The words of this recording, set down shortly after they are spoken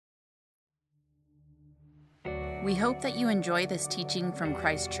We hope that you enjoy this teaching from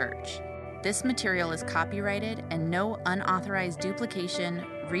Christ Church. This material is copyrighted and no unauthorized duplication,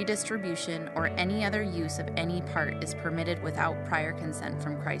 redistribution, or any other use of any part is permitted without prior consent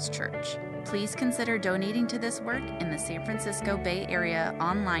from Christ Church. Please consider donating to this work in the San Francisco Bay Area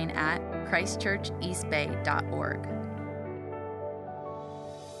online at christchurcheastbay.org.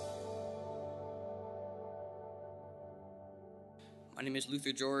 My name is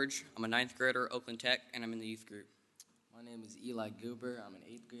Luther George. I'm a 9th grader at Oakland Tech, and I'm in the youth group. My name is Eli Gilbert. I'm an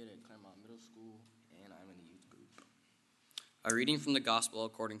 8th grader at Claremont Middle School, and I'm in the youth group. A reading from the Gospel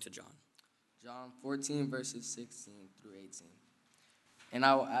according to John. John 14, verses 16 through 18. And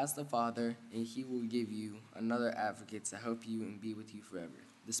I will ask the Father, and he will give you another advocate to help you and be with you forever,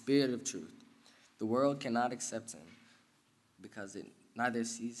 the Spirit of truth. The world cannot accept him, because it neither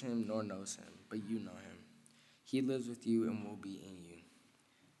sees him nor knows him, but you know him. He lives with you and will be in you.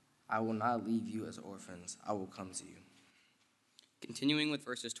 I will not leave you as orphans. I will come to you. Continuing with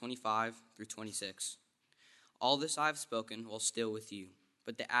verses 25 through 26. All this I have spoken while still with you,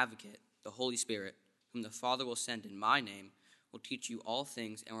 but the advocate, the Holy Spirit, whom the Father will send in my name, will teach you all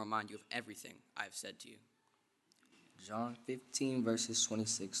things and remind you of everything I have said to you. John 15, verses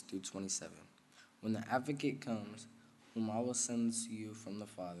 26 through 27. When the advocate comes, whom I will send to you from the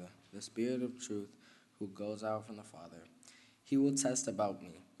Father, the Spirit of truth, who goes out from the Father, he will test about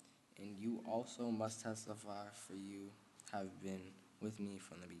me, and you also must testify, for you have been with me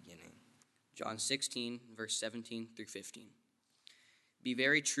from the beginning. John 16, verse 17 through 15. Be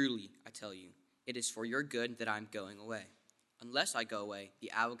very truly, I tell you, it is for your good that I am going away. Unless I go away,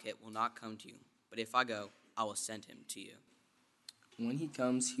 the advocate will not come to you, but if I go, I will send him to you. When he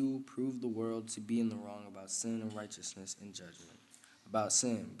comes, he will prove the world to be in the wrong about sin and righteousness and judgment. About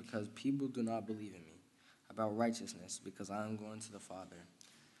sin, because people do not believe in me. About righteousness, because I am going to the Father,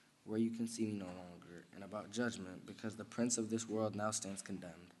 where you can see me no longer. And about judgment, because the prince of this world now stands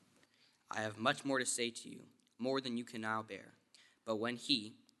condemned. I have much more to say to you, more than you can now bear. But when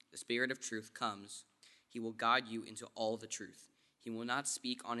he, the Spirit of truth, comes, he will guide you into all the truth. He will not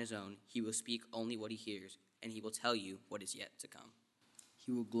speak on his own. He will speak only what he hears, and he will tell you what is yet to come.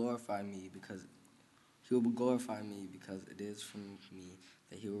 He will glorify me because it is from me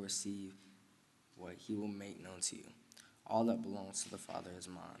that he will receive what he will make known to you. All that belongs to the Father is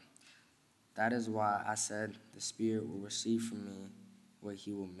mine. That is why I said the Spirit will receive from me what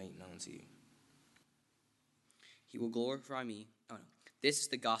he will make known to you. He will glorify me. Oh, no. This is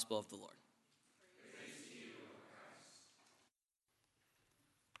the gospel of the Lord.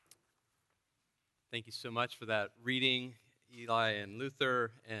 Thank you so much for that reading, Eli and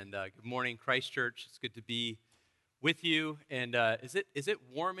Luther, and good morning, Christ Church. It's good to be with you. And is it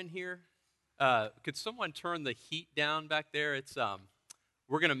warm in here? Could someone turn the heat down back there? It's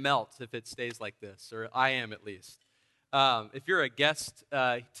we're gonna melt if it stays like this, or I am at least. If you're a guest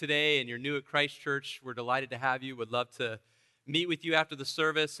today and you're new at Christ Church, we're delighted to have you. Would love to meet with you after the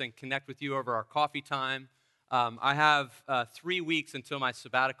service and connect with you over our coffee time. I have 3 weeks until my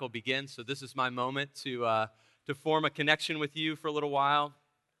sabbatical begins, so this is my moment to form a connection with you for a little while.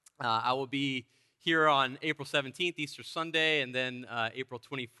 I will be here on April 17th, Easter Sunday, and then April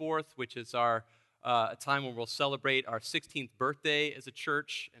 24th, which is our a time when we'll celebrate our 16th birthday as a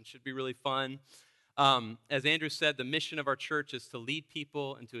church, and should be really fun. As Andrew said, the mission of our church is to lead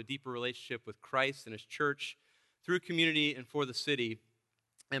people into a deeper relationship with Christ and his church through community and for the city.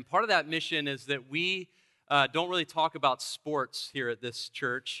 And part of that mission is that we don't really talk about sports here at this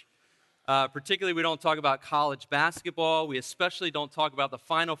church. Particularly, we don't talk about college basketball. We especially don't talk about the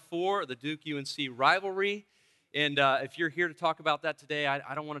Final Four, the Duke-UNC rivalry. And if you're here to talk about that today,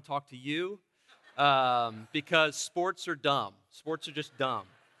 I don't want to talk to you because sports are dumb. Sports are just dumb.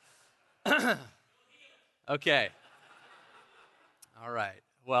 Okay. All right.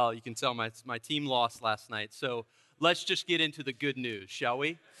 Well, you can tell my team lost last night. So let's just get into the good news, shall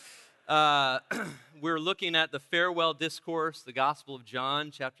we? We're looking at the farewell discourse, the Gospel of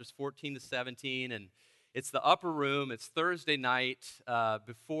John, chapters 14 to 17, and it's the upper room. It's Thursday night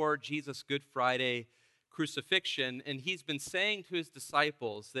before Jesus' Good Friday crucifixion, and he's been saying to his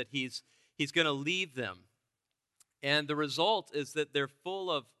disciples that he's going to leave them. And the result is that they're full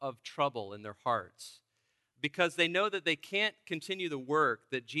of trouble in their hearts because they know that they can't continue the work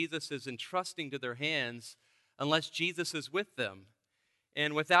that Jesus is entrusting to their hands unless Jesus is with them.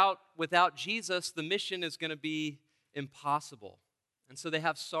 And without Jesus, the mission is going to be impossible. And so they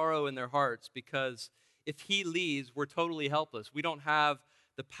have sorrow in their hearts because if he leaves, we're totally helpless. We don't have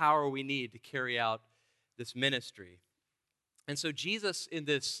the power we need to carry out this ministry. And so Jesus, in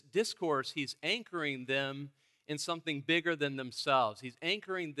this discourse, he's anchoring them in something bigger than themselves. He's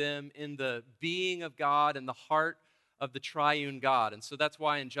anchoring them in the being of God and the heart of the triune God. And so that's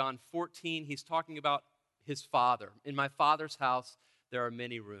why in John 14, he's talking about his Father. In my Father's house, there are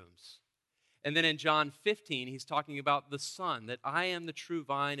many rooms. And then in John 15, he's talking about the Son, that I am the true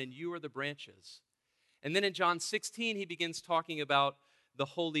vine and you are the branches. And then in John 16, he begins talking about the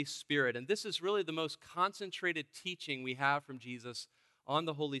Holy Spirit. And this is really the most concentrated teaching we have from Jesus on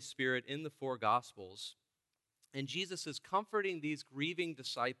the Holy Spirit in the four Gospels. And Jesus is comforting these grieving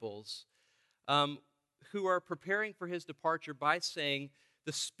disciples who are preparing for his departure by saying,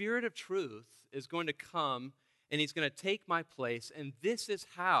 the Spirit of truth is going to come and he's going to take my place, and this is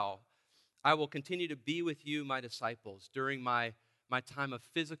how I will continue to be with you, my disciples, during my time of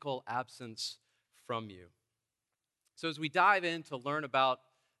physical absence from you. So as we dive in to learn about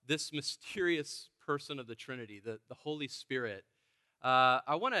this mysterious person of the Trinity, the Holy Spirit,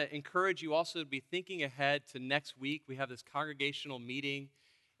 I want to encourage you also to be thinking ahead to next week. We have this congregational meeting,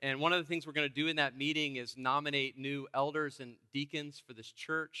 and one of the things we're going to do in that meeting is nominate new elders and deacons for this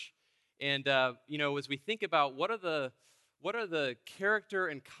church. And as we think about what are the character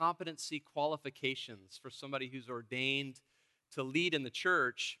and competency qualifications for somebody who's ordained to lead in the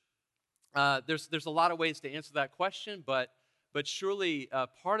church, there's a lot of ways to answer that question, but surely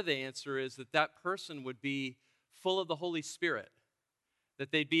part of the answer is that person would be full of the Holy Spirit,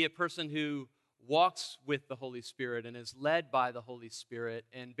 that they'd be a person who walks with the Holy Spirit and is led by the Holy Spirit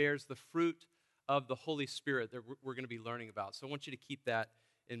and bears the fruit of the Holy Spirit that we're going to be learning about. So I want you to keep that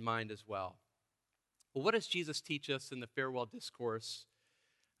in mind as well. Well, what does Jesus teach us in the farewell discourse?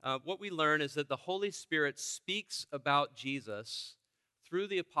 What we learn is that the Holy Spirit speaks about Jesus through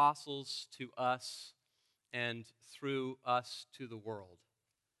the apostles to us and through us to the world.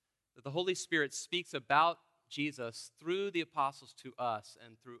 That the Holy Spirit speaks about Jesus through the apostles to us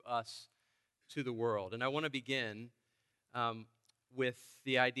and through us to the world. And I want to begin with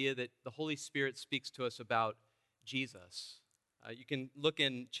the idea that the Holy Spirit speaks to us about Jesus. You can look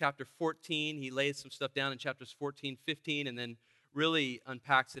in chapter 14. He lays some stuff down in chapters 14, 15, and then really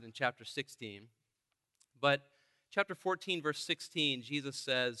unpacks it in chapter 16. But chapter 14, verse 16, Jesus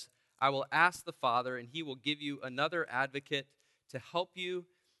says, I will ask the Father, and he will give you another advocate to help you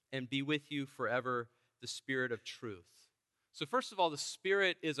and be with you forever, the Spirit of truth. So first of all, the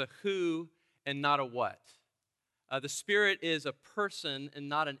Spirit is a who and not a what. The Spirit is a person and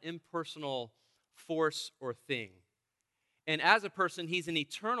not an impersonal force or thing. And as a person, he's an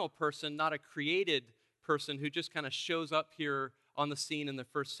eternal person, not a created person who just kind of shows up here on the scene in the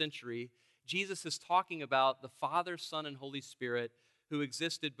first century. Jesus is talking about the Father, Son, and Holy Spirit who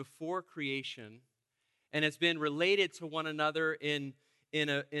existed before creation and has been related to one another in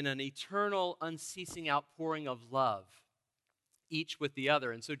an eternal, unceasing outpouring of love, each with the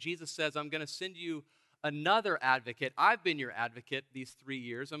other. And so Jesus says, I'm going to send you another advocate. I've been your advocate these 3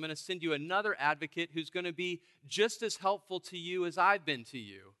 years. I'm going to send you another advocate who's going to be just as helpful to you as I've been to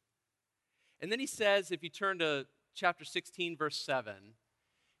you. And then he says, if you turn to chapter 16, verse 7,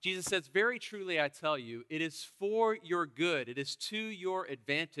 Jesus says, very truly I tell you, it is for your good, it is to your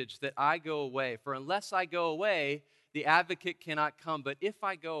advantage that I go away. For unless I go away, the advocate cannot come. But if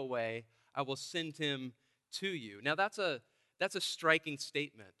I go away, I will send him to you. Now that's a striking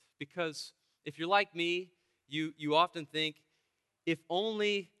statement, because if you're like me, you often think, if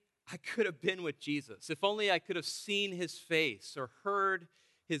only I could have been with Jesus, if only I could have seen his face or heard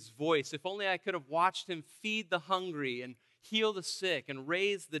his voice, if only I could have watched him feed the hungry and heal the sick and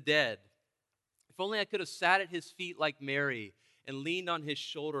raise the dead, if only I could have sat at his feet like Mary and leaned on his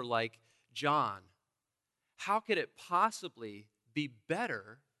shoulder like John. How could it possibly be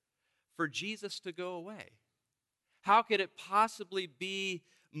better for Jesus to go away? How could it possibly be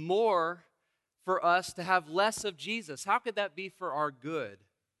more for us to have less of Jesus? How could that be for our good?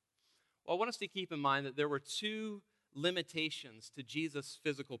 Well, I want us to keep in mind that there were two limitations to Jesus'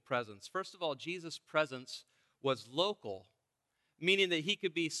 physical presence. First of all, Jesus' presence was local, meaning that he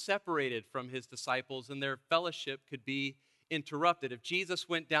could be separated from his disciples and their fellowship could be interrupted. If Jesus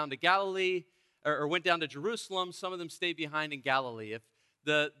went down to Galilee or went down to Jerusalem, some of them stayed behind in Galilee. If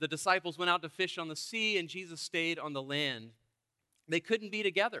the disciples went out to fish on the sea and Jesus stayed on the land, they couldn't be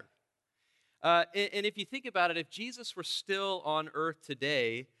together. And if you think about it, if Jesus were still on earth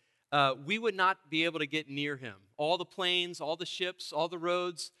today, we would not be able to get near him. All the planes, all the ships, all the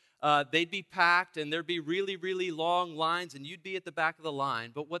roads, they'd be packed and there'd be really, really long lines and you'd be at the back of the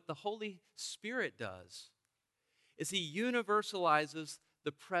line. But what the Holy Spirit does is he universalizes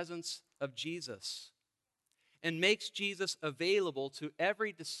the presence of Jesus and makes Jesus available to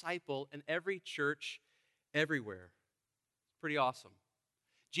every disciple and every church everywhere. Pretty awesome.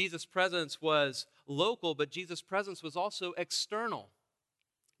 Jesus' presence was local, but Jesus' presence was also external,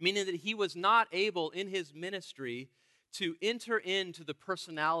 meaning that he was not able in his ministry to enter into the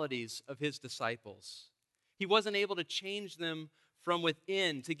personalities of his disciples. He wasn't able to change them from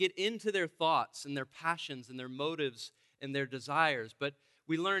within, to get into their thoughts and their passions and their motives and their desires. But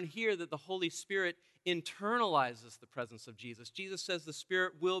we learn here that the Holy Spirit internalizes the presence of Jesus. Jesus says the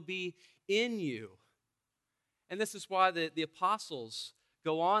Spirit will be in you. And this is why the apostles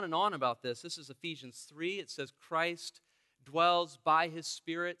go on and on about this. This is Ephesians 3. It says Christ dwells by his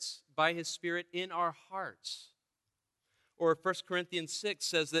Spirit in our hearts. Or 1 Corinthians 6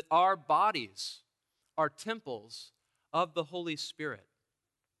 says that our bodies are temples of the Holy Spirit.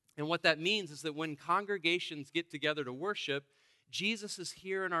 And what that means is that when congregations get together to worship, Jesus is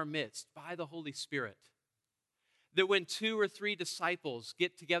here in our midst by the Holy Spirit. That when 2 or 3 disciples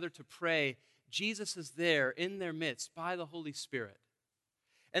get together to pray, Jesus is there in their midst by the Holy Spirit.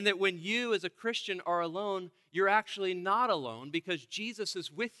 And that when you as a Christian are alone, you're actually not alone because Jesus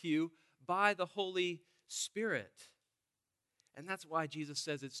is with you by the Holy Spirit. And that's why Jesus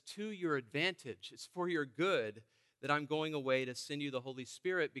says it's to your advantage, it's for your good that I'm going away to send you the Holy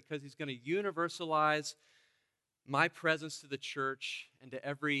Spirit, because he's going to universalize my presence to the church and to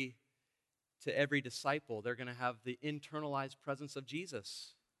every disciple. They're going to have the internalized presence of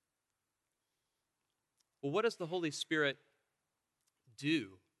Jesus. Well, what does the Holy Spirit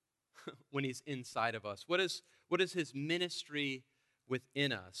do when he's inside of us? What is his ministry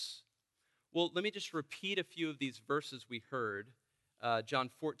within us? Well, let me just repeat a few of these verses we heard. John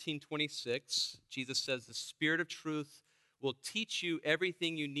 14:26, Jesus says, the Spirit of truth will teach you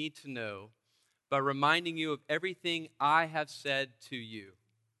everything you need to know by reminding you of everything I have said to you.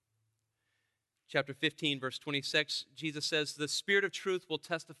 Chapter 15, verse 26, Jesus says, the Spirit of truth will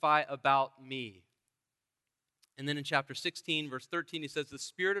testify about me. And then in chapter 16, verse 13, he says, the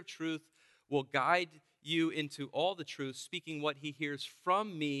Spirit of truth will guide you into all the truth, speaking what he hears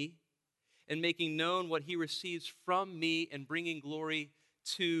from me and making known what he receives from me and bringing glory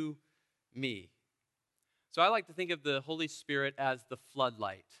to me. So I like to think of the Holy Spirit as the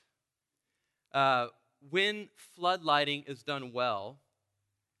floodlight. When floodlighting is done well,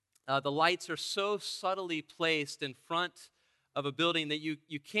 the lights are so subtly placed in front of a building that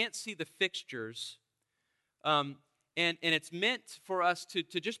you can't see the fixtures. And it's meant for us to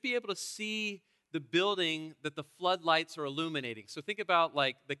just be able to see the building that the floodlights are illuminating. So think about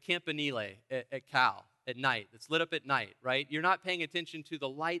like the Campanile at Cal at night. It's lit up at night, right? You're not paying attention to the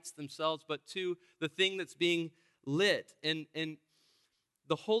lights themselves, but to the thing that's being lit. And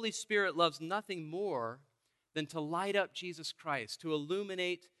the Holy Spirit loves nothing more than to light up Jesus Christ, to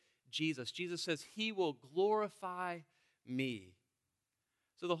illuminate Jesus. Jesus says, he will glorify me.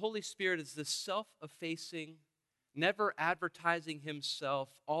 So the Holy Spirit is this self-effacing, never advertising himself,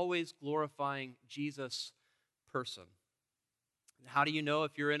 always glorifying Jesus' person. And how do you know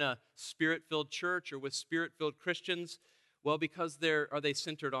if you're in a Spirit-filled church or with Spirit-filled Christians? Well, because are they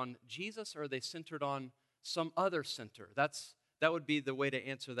centered on Jesus or are they centered on some other center? That would be the way to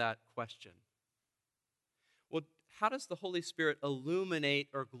answer that question. Well, how does the Holy Spirit illuminate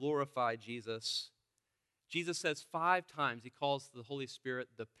or glorify Jesus? Jesus says 5 times he calls the Holy Spirit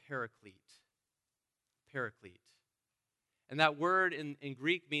the Paraclete. Paraclete. And that word in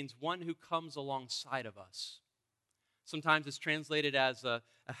Greek means one who comes alongside of us. Sometimes it's translated as a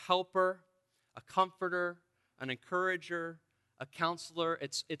helper, a comforter, an encourager, a counselor.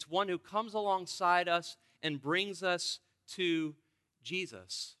 It's one who comes alongside us and brings us to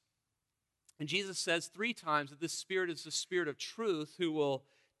Jesus. And Jesus says 3 times that this Spirit is the Spirit of truth who will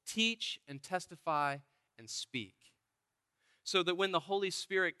teach and testify and speak. So that when the Holy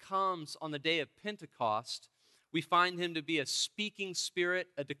Spirit comes on the day of Pentecost, we find him to be a speaking Spirit,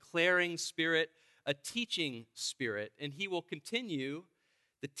 a declaring Spirit, a teaching Spirit, and he will continue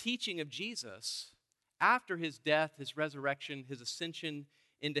the teaching of Jesus after his death, his resurrection, his ascension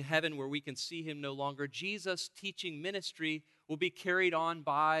into heaven where we can see him no longer. Jesus' teaching ministry will be carried on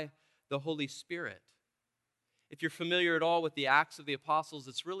by the Holy Spirit. If you're familiar at all with the Acts of the Apostles,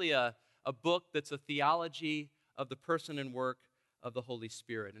 it's really a book that's a theology of the person and work of the Holy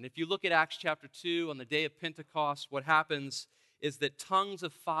Spirit. And if you look at Acts chapter 2, on the day of Pentecost, what happens is that tongues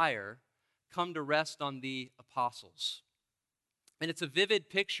of fire come to rest on the apostles. And it's a vivid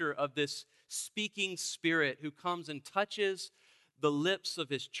picture of this speaking Spirit who comes and touches the lips of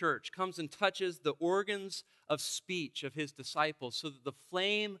his church, comes and touches the organs of speech of his disciples, so that the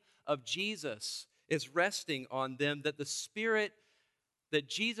flame of Jesus is resting on them, that the Spirit, that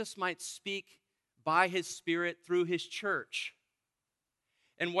Jesus might speak by his Spirit through his church.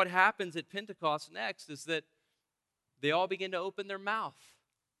 And what happens at Pentecost next is that they all begin to open their mouth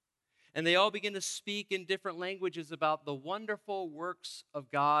And they all begin to speak in different languages about the wonderful works of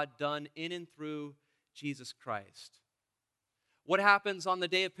God done in and through Jesus Christ. What happens on the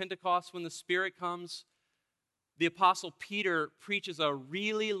day of Pentecost when the Spirit comes? The Apostle Peter preaches a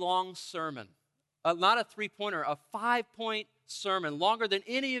really long sermon. Not a three-pointer, a 5-point sermon, longer than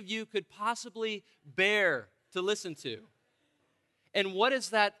any of you could possibly bear to listen to. And what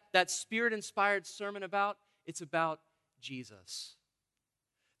is that Spirit-inspired sermon about? It's about Jesus.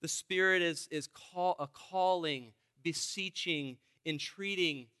 The Spirit is a calling, beseeching,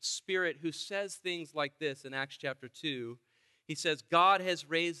 entreating Spirit who says things like this in Acts chapter 2. He says, God has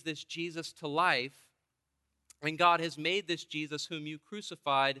raised this Jesus to life, and God has made this Jesus whom you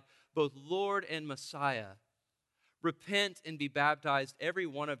crucified both Lord and Messiah. Repent and be baptized, every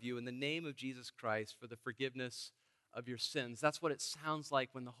one of you, in the name of Jesus Christ for the forgiveness of your sins. That's what it sounds like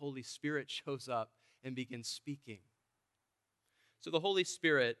when the Holy Spirit shows up and begins speaking. So the Holy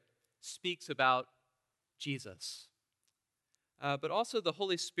Spirit speaks about Jesus. But also the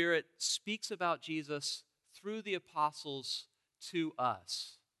Holy Spirit speaks about Jesus through the apostles to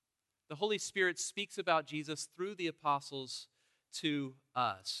us. The Holy Spirit speaks about Jesus through the apostles to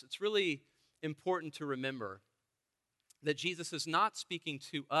us. It's really important to remember that Jesus is not speaking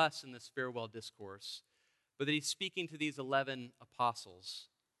to us in this farewell discourse, but that he's speaking to these 11 apostles.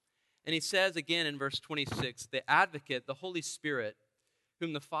 And he says again in verse 26, the advocate, the Holy Spirit,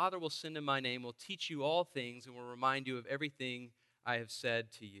 whom the Father will send in my name, will teach you all things and will remind you of everything I have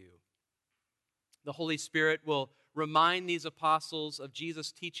said to you. The Holy Spirit will remind these apostles of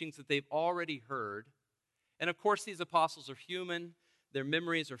Jesus' teachings that they've already heard. And of course, these apostles are human. Their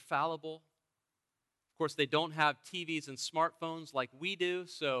memories are fallible. Of course, they don't have TVs and smartphones like we do,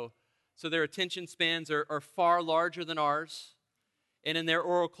 so their attention spans are far larger than ours. And in their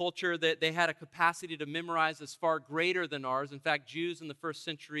oral culture, they had a capacity to memorize that's far greater than ours. In fact, Jews in the first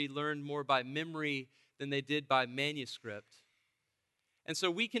century learned more by memory than they did by manuscript. And so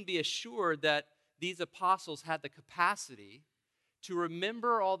we can be assured that these apostles had the capacity to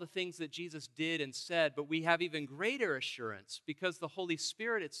remember all the things that Jesus did and said, but we have even greater assurance because the Holy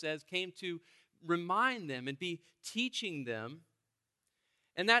Spirit, it says, came to remind them and be teaching them.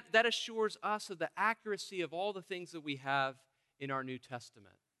 And that assures us of the accuracy of all the things that we have in our New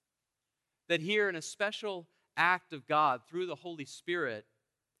Testament. That here in a special act of God through the Holy Spirit,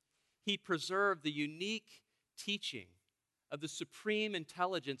 he preserved the unique teaching of the supreme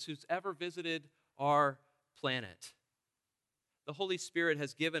intelligence who's ever visited our planet. The Holy Spirit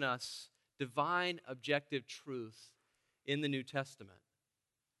has given us divine objective truth in the New Testament.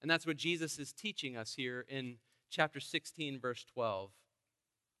 And that's what Jesus is teaching us here in chapter 16, verse 12.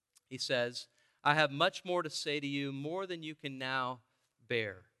 He says, I have much more to say to you, more than you can now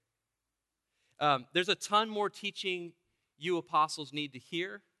bear. There's a ton more teaching you apostles need to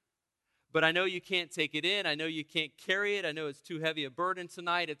hear, but I know you can't take it in. I know you can't carry it. I know it's too heavy a burden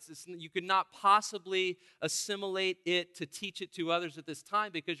tonight. You could not possibly assimilate it to teach it to others at this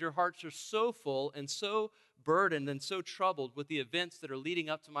time because your hearts are so full and so burdened and so troubled with the events that are leading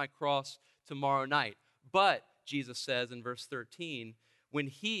up to my cross tomorrow night. But, Jesus says in verse 13, when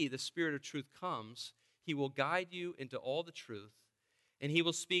he, the Spirit of truth, comes, he will guide you into all the truth, and he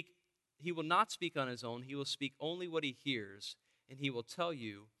will not speak on his own. He will speak only what he hears, and he will tell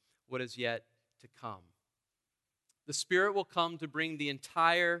you what is yet to come. The Spirit will come to bring the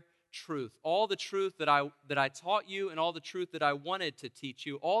entire truth, all the truth that I taught you and all the truth that I wanted to teach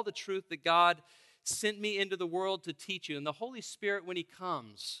you, all the truth that God sent me into the world to teach you. And the Holy Spirit, when he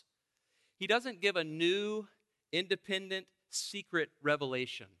comes, he doesn't give a new, independent, secret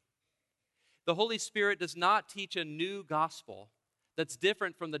revelation. The Holy Spirit does not teach a new gospel that's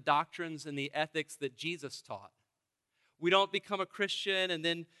different from the doctrines and the ethics that Jesus taught. We don't become a Christian and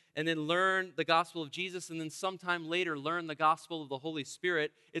then learn the gospel of Jesus and then sometime later learn the gospel of the Holy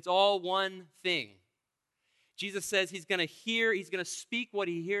Spirit. It's all one thing. Jesus says he's going to speak what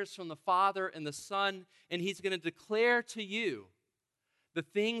he hears from the Father and the Son, and he's going to declare to you the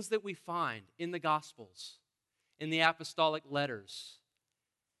things that we find in the Gospels, in the apostolic letters,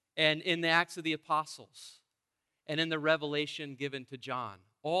 and in the Acts of the Apostles, and in the revelation given to John.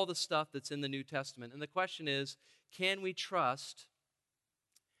 All the stuff that's in the New Testament. And the question is, can we trust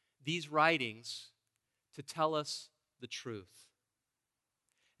these writings to tell us the truth?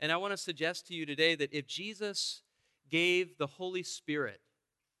 And I want to suggest to you today that if Jesus gave the Holy Spirit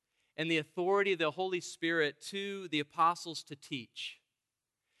and the authority of the Holy Spirit to the apostles to teach,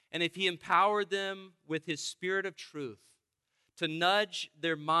 and if he empowered them with his Spirit of truth to nudge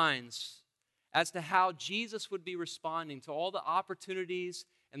their minds as to how Jesus would be responding to all the opportunities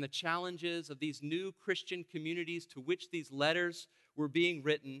and the challenges of these new Christian communities to which these letters were being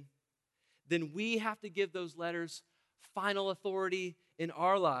written, then we have to give those letters final authority in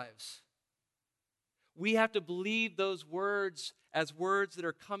our lives. We have to believe those words as words that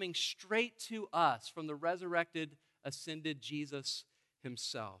are coming straight to us from the resurrected, ascended Jesus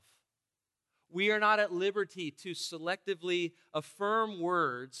himself. We are not at liberty to selectively affirm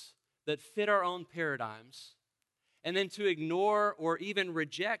words that fit our own paradigms and then to ignore or even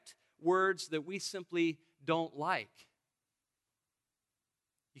reject words that we simply don't like.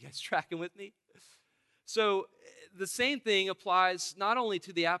 You guys tracking with me? So the same thing applies not only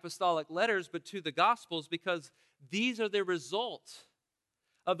to the apostolic letters, but to the Gospels, because these are the result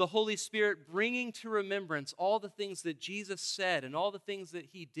of the Holy Spirit bringing to remembrance all the things that Jesus said and all the things that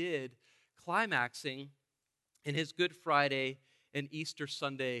he did, climaxing in his Good Friday and Easter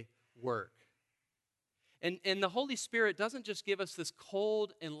Sunday work. And the Holy Spirit doesn't just give us this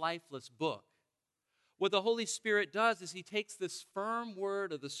cold and lifeless book. What the Holy Spirit does is he takes this firm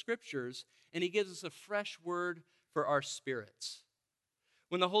word of the Scriptures and he gives us a fresh word for our spirits.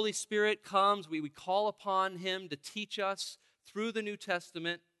 When the Holy Spirit comes, we call upon him to teach us through the New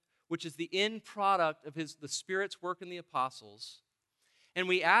Testament, which is the end product of the Spirit's work in the apostles. And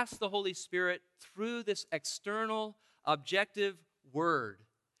we ask the Holy Spirit through this external, objective word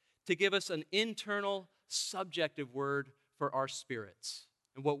to give us an internal, subjective word for our spirits.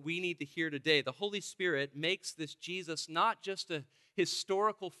 And what we need to hear today, the Holy Spirit makes this Jesus not just a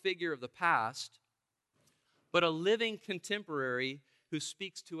historical figure of the past, but a living contemporary who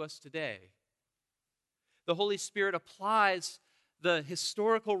speaks to us today. The Holy Spirit applies the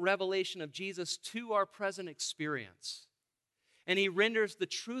historical revelation of Jesus to our present experience. And he renders the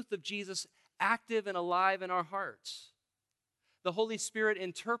truth of Jesus active and alive in our hearts. The Holy Spirit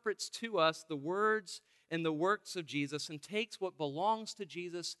interprets to us the words and the works of Jesus and takes what belongs to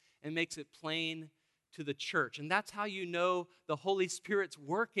Jesus and makes it plain to the church. And that's how you know the Holy Spirit's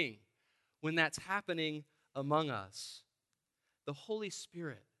working, when that's happening among us. The Holy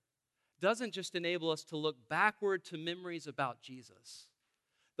Spirit doesn't just enable us to look backward to memories about Jesus.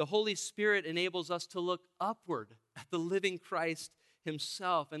 The Holy Spirit enables us to look upward at the living Christ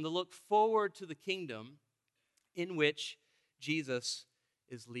himself and to look forward to the kingdom in which Jesus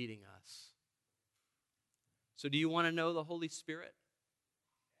is leading us. So do you want to know the Holy Spirit?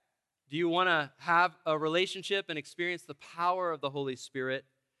 Do you want to have a relationship and experience the power of the Holy Spirit?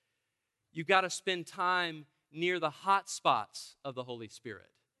 You've got to spend time near the hot spots of the Holy Spirit.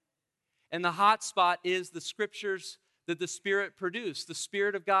 And the hot spot is the scriptures that the Spirit produced. The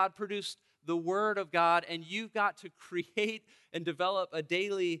Spirit of God produced the Word of God, and you've got to create and develop a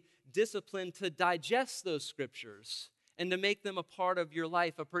daily discipline to digest those scriptures and to make them a part of your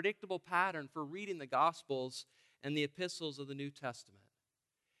life, a predictable pattern for reading the Gospels and the epistles of the New Testament.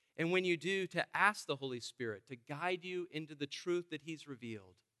 And when you do, to ask the Holy Spirit to guide you into the truth that he's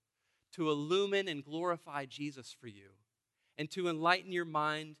revealed, to illumine and glorify Jesus for you, and to enlighten your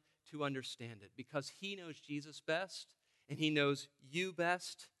mind to understand it, because he knows Jesus best, and he knows you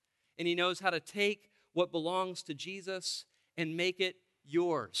best, and he knows how to take what belongs to Jesus and make it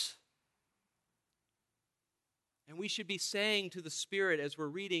yours. And we should be saying to the Spirit as we're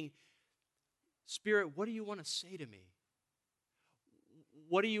reading, Spirit, what do you want to say to me?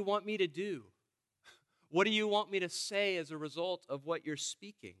 What do you want me to do? What do you want me to say as a result of what you're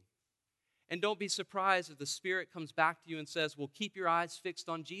speaking? And don't be surprised if the Spirit comes back to you and says, well, keep your eyes fixed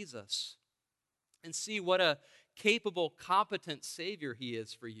on Jesus and see what a capable, competent Savior he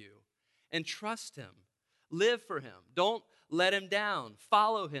is for you. And trust him. Live for him. Don't let him down.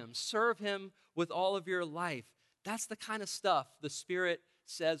 Follow him. Serve him with all of your life. That's the kind of stuff the Spirit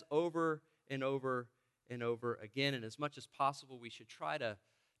says over and over and over again. And as much as possible, we should try to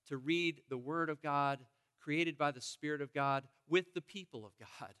read the Word of God, created by the Spirit of God, with the people of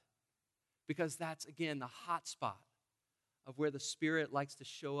God. Because that's, again, the hot spot of where the Spirit likes to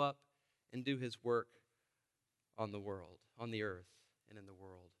show up and do his work on the world, on the earth, and in the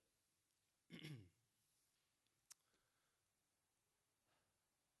world.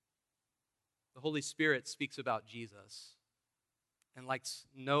 The Holy Spirit speaks about Jesus and likes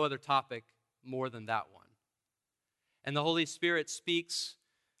no other topic more than that one. And the Holy Spirit speaks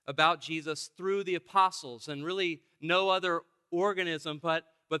about Jesus through the apostles, and really no other organism but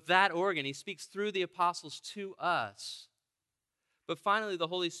that organ. He speaks through the apostles to us. But finally, the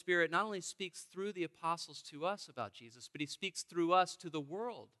Holy Spirit not only speaks through the apostles to us about Jesus, but he speaks through us to the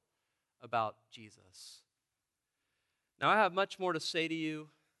world about Jesus. Now, I have much more to say to you,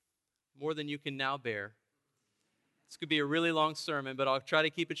 more than you can now bear. This could be a really long sermon, but I'll try to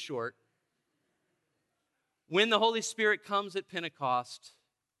keep it short. When the Holy Spirit comes at Pentecost,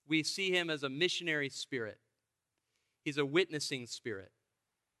 we see him as a missionary spirit. He's a witnessing spirit.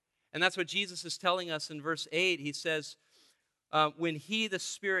 And that's what Jesus is telling us in verse 8. He says, when he, the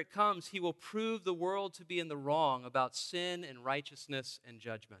Spirit, comes, he will prove the world to be in the wrong about sin and righteousness and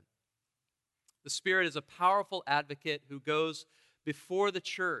judgment. The Spirit is a powerful advocate who goes before the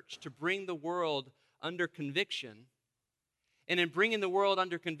church to bring the world under conviction, and in bringing the world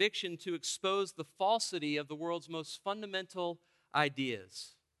under conviction, to expose the falsity of the world's most fundamental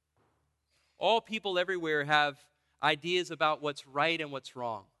ideas. All people everywhere have ideas about what's right and what's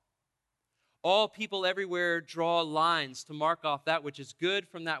wrong. All people everywhere draw lines to mark off that which is good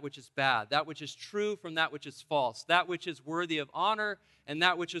from that which is bad, that which is true from that which is false, that which is worthy of honor and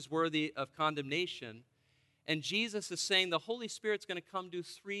that which is worthy of condemnation. And Jesus is saying the Holy Spirit's going to come do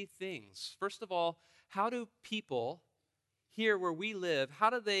three things. First of all, how do people here where we live,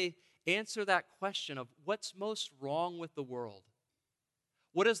 how do they answer that question of what's most wrong with the world?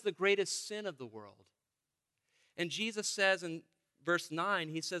 What is the greatest sin of the world? And Jesus says in verse 9,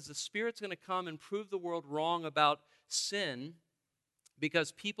 he says, the Spirit's going to come and prove the world wrong about sin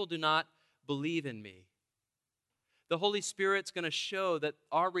because people do not believe in me. The Holy Spirit's going to show that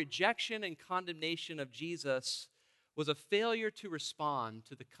our rejection and condemnation of Jesus was a failure to respond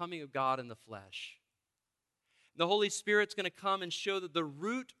to the coming of God in the flesh. The Holy Spirit's going to come and show that the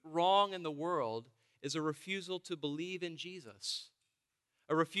root wrong in the world is a refusal to believe in Jesus.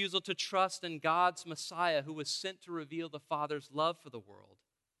 A refusal to trust in God's Messiah who was sent to reveal the Father's love for the world.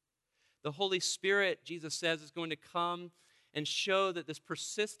 The Holy Spirit, Jesus says, is going to come and show that this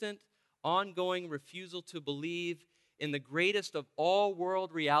persistent, ongoing refusal to believe in the greatest of all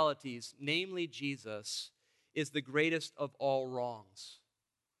world realities, namely Jesus, is the greatest of all wrongs.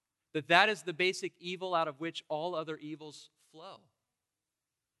 That is the basic evil out of which all other evils flow.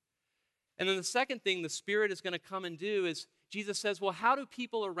 And then the second thing the Spirit is going to come and do is Jesus says, well, how do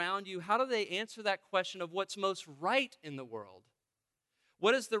people around you, how do they answer that question of what's most right in the world?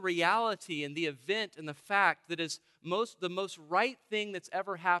 What is the reality and the event and the fact that is the most right thing that's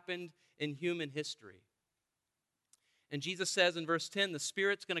ever happened in human history? And Jesus says in verse 10, the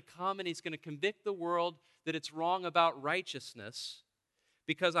Spirit's going to come and he's going to convict the world that it's wrong about righteousness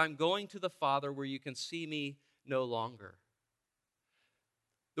because I'm going to the Father where you can see me no longer.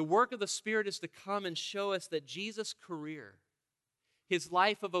 The work of the Spirit is to come and show us that Jesus' career, his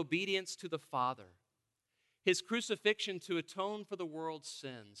life of obedience to the Father, his crucifixion to atone for the world's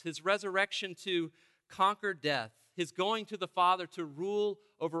sins, his resurrection to conquer death, his going to the Father to rule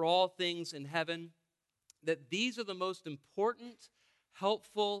over all things in heaven, that these are the most important,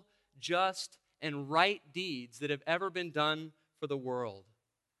 helpful, just, and right deeds that have ever been done for the world.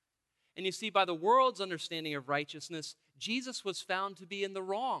 And you see, by the world's understanding of righteousness, Jesus was found to be in the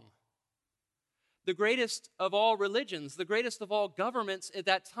wrong. The greatest of all religions, the greatest of all governments at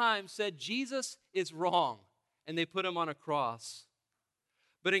that time said Jesus is wrong, and they put him on a cross.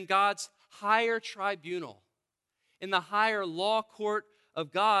 But in God's higher tribunal, in the higher law court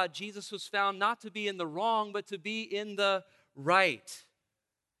of God, Jesus was found not to be in the wrong, but to be in the right.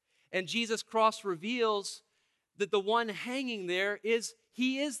 And Jesus' cross reveals that the one hanging there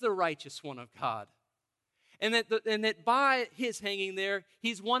he is the righteous one of God. And that by his hanging there,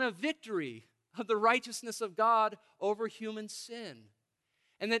 he's won a victory of the righteousness of God over human sin.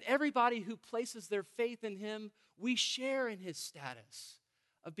 And that everybody who places their faith in him, we share in his status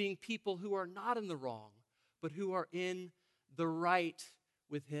of being people who are not in the wrong, but who are in the right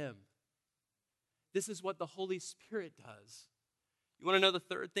with him. This is what the Holy Spirit does. You want to know the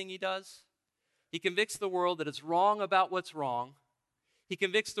third thing he does? He convicts the world that it's wrong about what's wrong. He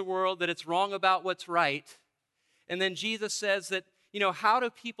convicts the world that it's wrong about what's right. And then Jesus says that, how do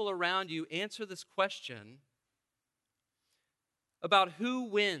people around you answer this question about who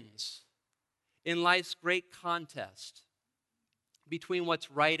wins in life's great contest between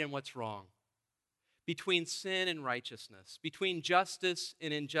what's right and what's wrong, between sin and righteousness, between justice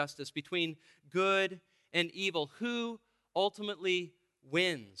and injustice, between good and evil? Who ultimately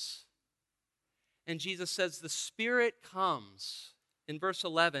wins? And Jesus says the Spirit comes in verse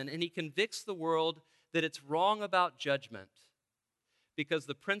 11, and he convicts the world that it's wrong about judgment because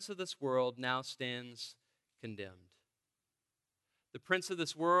the prince of this world now stands condemned. The prince of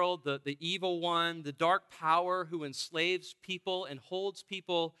this world, the evil one, the dark power who enslaves people and holds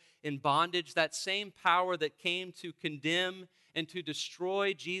people in bondage, that same power that came to condemn and to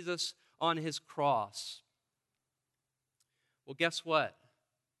destroy Jesus on his cross. Well, guess what?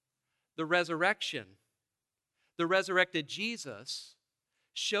 The resurrection, the resurrected Jesus,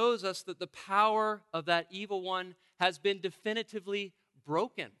 shows us that the power of that evil one has been definitively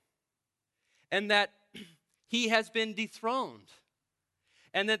broken and that he has been dethroned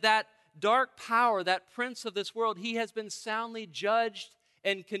and that dark power, that prince of this world, he has been soundly judged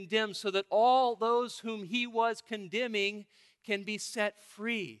and condemned, so that all those whom he was condemning can be set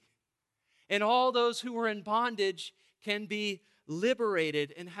free. And all those who were in bondage can be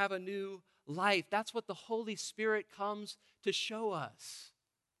liberated and have a new life. That's what the Holy Spirit comes to show us.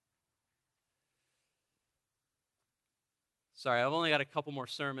 Sorry, I've only got a couple more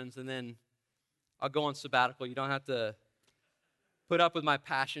sermons, and then I'll go on sabbatical. You don't have to put up with my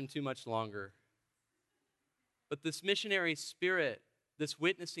passion too much longer. But this missionary spirit, this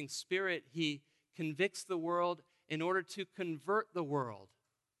witnessing spirit, he convicts the world in order to convert the world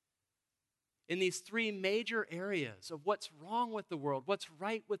in these three major areas of what's wrong with the world, what's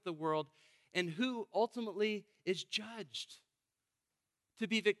right with the world, and who ultimately is judged to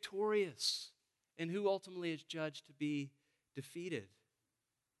be victorious, and who ultimately is judged to be defeated.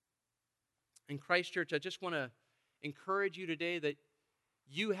 In Christ Church, I just want to encourage you today that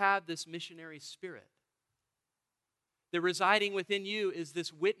you have this missionary spirit. That residing within you is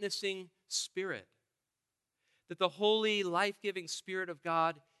this witnessing spirit. That the holy, life-giving Spirit of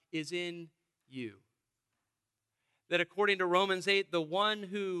God is in you. That according to Romans 8,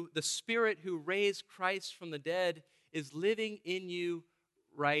 the Spirit who raised Christ from the dead is living in you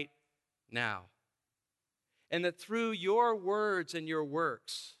right now. And that through your words and your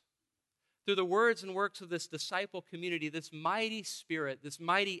works, through the words and works of this disciple community, this mighty Spirit, this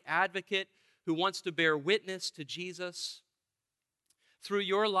mighty advocate who wants to bear witness to Jesus, through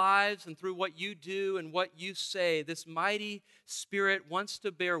your lives and through what you do and what you say, this mighty Spirit wants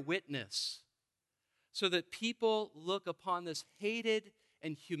to bear witness so that people look upon this hated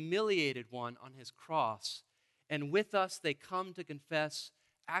and humiliated one on his cross, and with us they come to confess,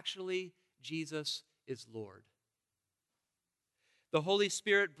 actually, Jesus is Lord. The Holy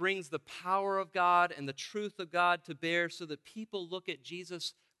Spirit brings the power of God and the truth of God to bear so that people look at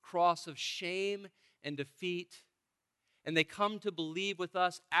Jesus' cross of shame and defeat, and they come to believe with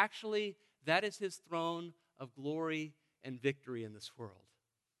us, actually, that is his throne of glory and victory in this world.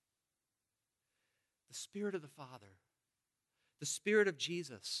 The Spirit of the Father, the Spirit of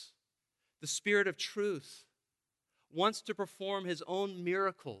Jesus, the Spirit of truth wants to perform his own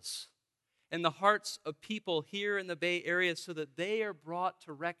miracles in the hearts of people here in the Bay Area so that they are brought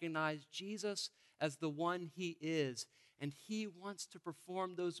to recognize Jesus as the one he is. And he wants to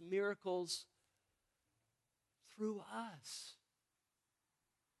perform those miracles through us.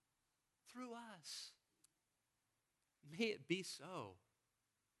 Through us. May it be so.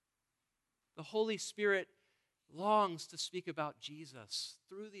 The Holy Spirit longs to speak about Jesus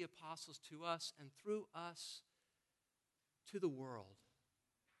through the apostles to us and through us to the world.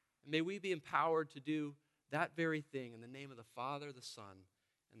 And may we be empowered to do that very thing in the name of the Father, the Son,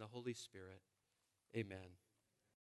 and the Holy Spirit. Amen.